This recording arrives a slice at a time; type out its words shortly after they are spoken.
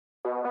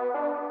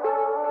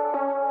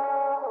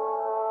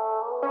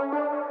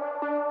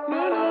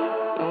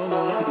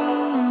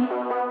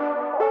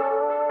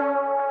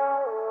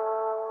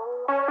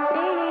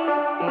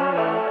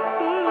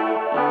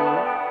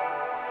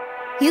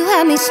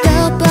got me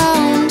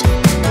spellbound.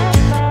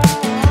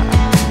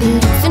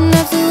 Believing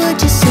every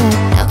word you said,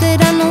 now that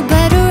I know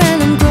better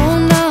and I'm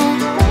grown now.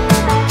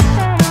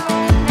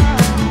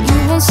 You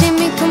won't see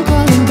me come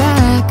calling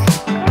back.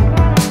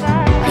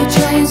 You're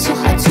trying so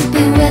hard to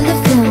be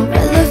relevant,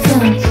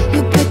 relevant.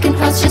 You're breaking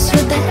hearts just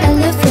for the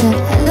hell of it,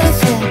 hell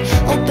of it.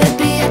 Oh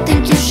baby, I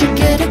think you should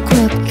get a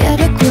grip, get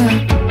a grip.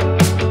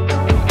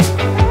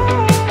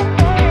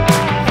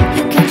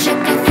 You can check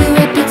if your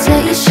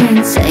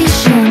reputation,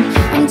 station.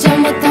 I'm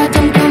done with all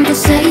them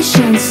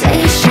conversations,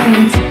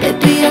 stations.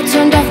 Baby, I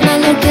turned off my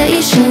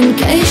location,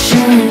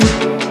 cation.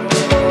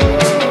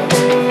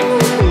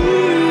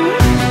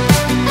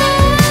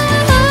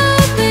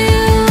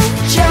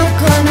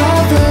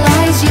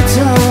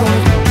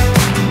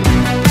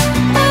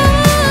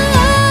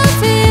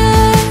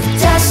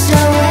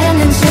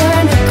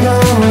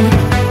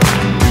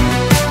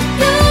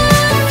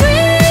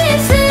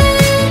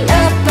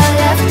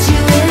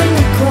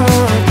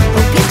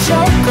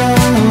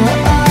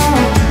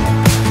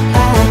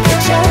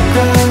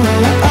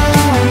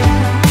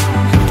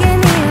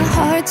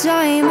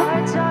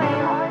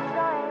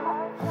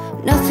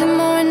 Nothing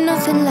more and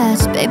nothing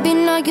less. Baby,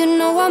 now you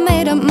know I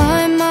made up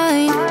my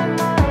mind,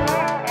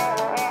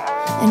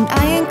 and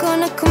I ain't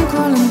gonna come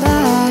crawling back.